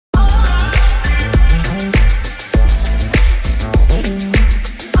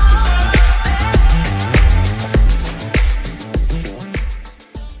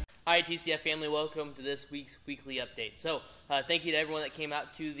Alright, TCF family, welcome to this week's weekly update. So, thank you to everyone that came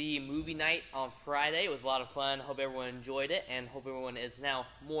out to the movie night on Friday. It was a lot of fun. Hope everyone enjoyed it, and hope everyone is now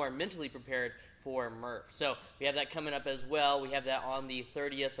more mentally prepared for Murph. So, we have that coming up as well. We have that on the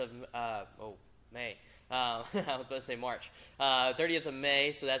 30th of May. I was about to say March. 30th of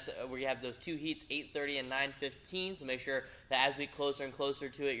May, so that's where you have those two heats, 8:30 and 9:15. So make sure that as we get closer and closer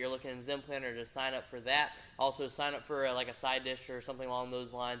to it, you're looking in Zen Planner to sign up for that. Also, sign up for like a side dish or something along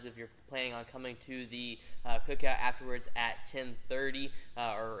those lines if you're planning on coming to the cookout afterwards at 10:30,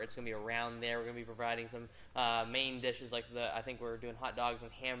 or it's going to be around there. We're going to be providing some main dishes like I think we're doing hot dogs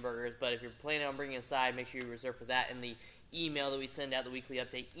and hamburgers. But if you're planning on bringing a side, make sure you reserve for that in the email that we send out, the weekly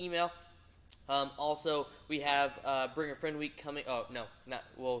update email. Also, we have Bring a Friend Week coming. Oh, no,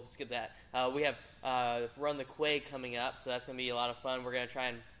 we'll skip that. We have Run the Quay coming up, so that's going to be a lot of fun. We're going to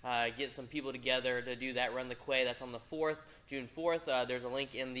try and get some people together to do that Run the Quay. That's on the 4th, June 4th. There's a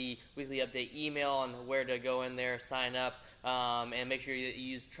link in the weekly update email on where to go in there, sign up, and make sure you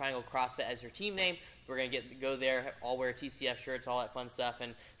use Triangle CrossFit as your team name. We're going to go there, all wear TCF shirts, all that fun stuff,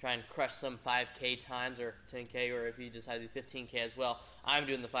 and try and crush some 5K times or 10K, or if you decide to do 15K as well. I'm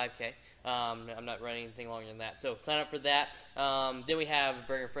doing the 5K. I'm not running anything longer than that. So sign up for that. Then we have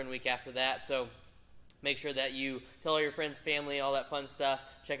Bring a Friend Week after that. So make sure that you tell all your friends, family, all that fun stuff.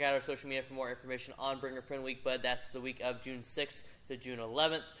 Check out our social media for more information on Bring a Friend Week, but that's the week of June 6th to June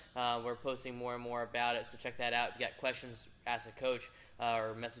 11th. We're posting more and more about it, so check that out. If you got questions, ask a coach,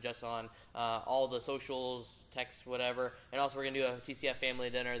 or message us on all the socials, text, whatever. And also, we're going to do a TCF family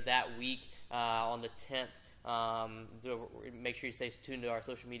dinner that week on the 10th. So make sure you stay tuned to our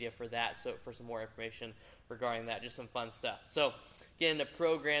social media for that, so for some more information regarding that, just some fun stuff. So, get into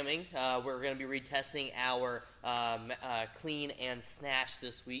programming. We're going to be retesting our clean and snatch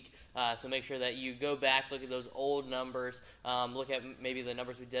this week. So make sure that you go back, look at those old numbers, look at maybe the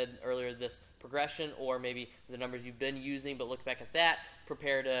numbers we did earlier this progression, or maybe the numbers you've been using, but look back at that.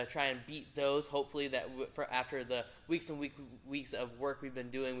 Prepare to try and beat those. Hopefully that after the weeks and weeks of work we've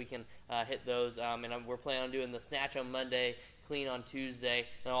been doing, we can hit those. And we're planning on doing the snatch on Monday, clean on Tuesday,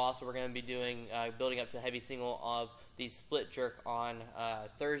 and also we're going to be doing building up to a heavy single of the split jerk on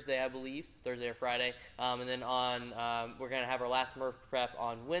Thursday, I believe, Thursday or Friday, and then on we're going to have our last Murph prep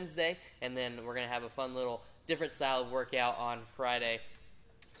on Wednesday, and then we're going to have a fun little different style of workout on Friday.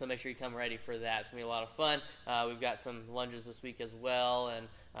 So make sure you come ready for that. It's going to be a lot of fun. We've got some lunges this week as well, and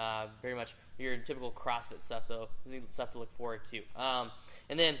very much your typical CrossFit stuff, so stuff to look forward to.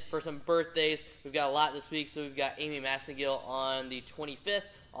 And then for some birthdays, we've got a lot this week. So we've got Amy Massengill on the 25th,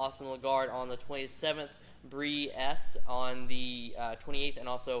 Austin Lagarde on the 27th, Bree S on the 28th, and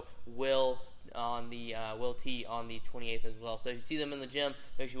also Will on the Will T on the 28th as well. So if you see them in the gym,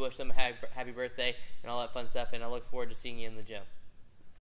 make sure you wish them a happy birthday and all that fun stuff, and I look forward to seeing you in the gym.